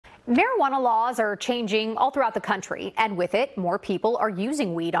Marijuana laws are changing all throughout the country, and with it, more people are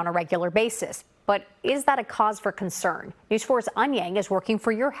using weed on a regular basis. But is that a cause for concern? News 4's Anyang is working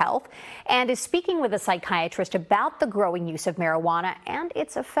for your health and is speaking with a psychiatrist about the growing use of marijuana and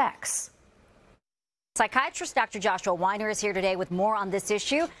its effects. Psychiatrist Dr. Joshua Weiner is here today with more on this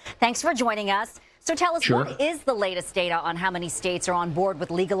issue. Thanks for joining us. So tell us, Sure. What is the latest data on how many states are on board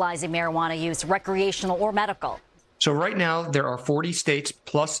with legalizing marijuana use, recreational or medical? So right now, there are 40 states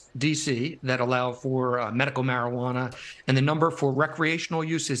plus D.C. that allow for medical marijuana, and the number for recreational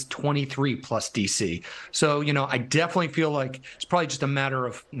use is 23 plus D.C. So, I definitely feel like it's probably just a matter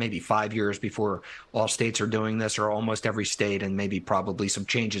of maybe 5 years before all states are doing this, or almost every state, and maybe probably some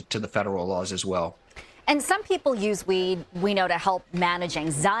changes to the federal laws as well. And some people use weed, we know, to help manage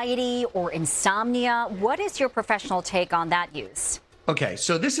anxiety or insomnia. What is your professional take on that use? Okay,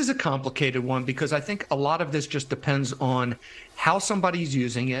 so this is a complicated one because I think a lot of this just depends on how somebody's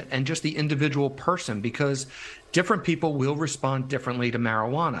using it and just the individual person, because different people will respond differently to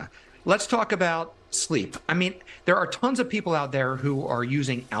marijuana. Let's talk about sleep. I mean, there are tons of people out there who are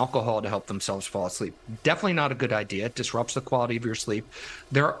using alcohol to help themselves fall asleep. Definitely not a good idea. It disrupts the quality of your sleep.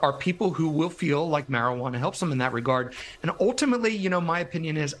 There are people who will feel like marijuana helps them in that regard. And ultimately, my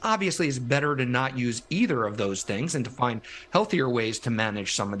opinion is obviously it's better to not use either of those things and to find healthier ways to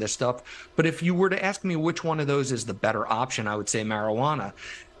manage some of this stuff. But if you were to ask me which one of those is the better option, I would say marijuana.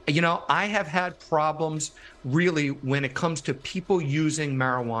 I have had problems really when it comes to people using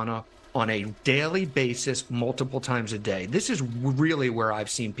marijuana on a daily basis, multiple times a day. This is really where I've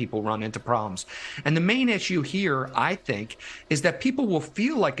seen people run into problems. And the main issue here, I think, is that people will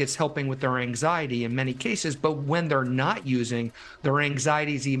feel like it's helping with their anxiety in many cases, but when they're not using, their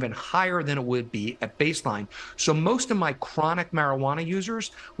anxiety is even higher than it would be at baseline. So most of my chronic marijuana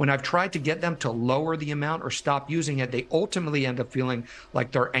users, when I've tried to get them to lower the amount or stop using it, they ultimately end up feeling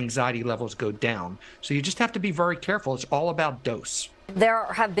like their anxiety levels go down. So you just have to be very careful. It's all about dose. There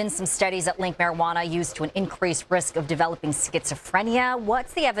have been some studies that link marijuana use to an increased risk of developing schizophrenia.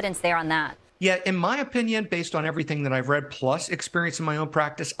 What's the evidence there on that? Yeah, in my opinion, based on everything that I've read, plus experience in my own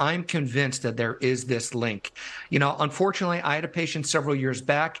practice, I'm convinced that there is this link. Unfortunately, I had a patient several years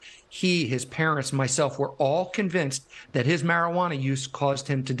back. He, his parents, myself were all convinced that his marijuana use caused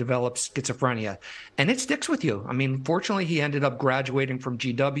him to develop schizophrenia. And it sticks with you. I mean, fortunately, he ended up graduating from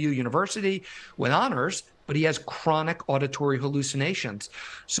GW University with honors, but he has chronic auditory hallucinations.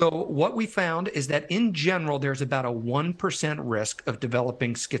 So what we found is that in general, there's about a 1% risk of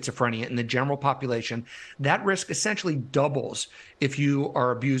developing schizophrenia in the general population. That risk essentially doubles if you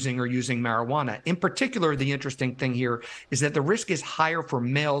are abusing or using marijuana. In particular, the interesting thing here is that the risk is higher for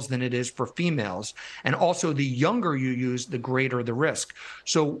males than it is for females. And also, the younger you use, the greater the risk.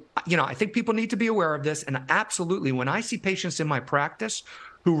 So, I think people need to be aware of this. And absolutely, when I see patients in my practice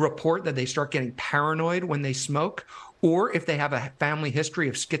who report that they start getting paranoid when they smoke, or if they have a family history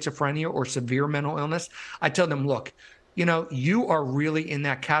of schizophrenia or severe mental illness, I tell them, look, you are really in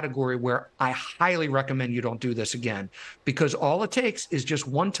that category where I highly recommend you don't do this again, because all it takes is just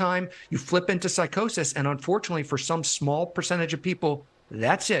one time you flip into psychosis. And unfortunately, for some small percentage of people,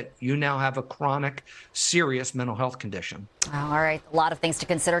 that's it. You now have a chronic, serious mental health condition. All right. A lot of things to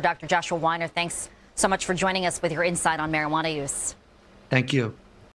consider. Dr. Joshua Weiner, thanks so much for joining us with your insight on marijuana use. Thank you.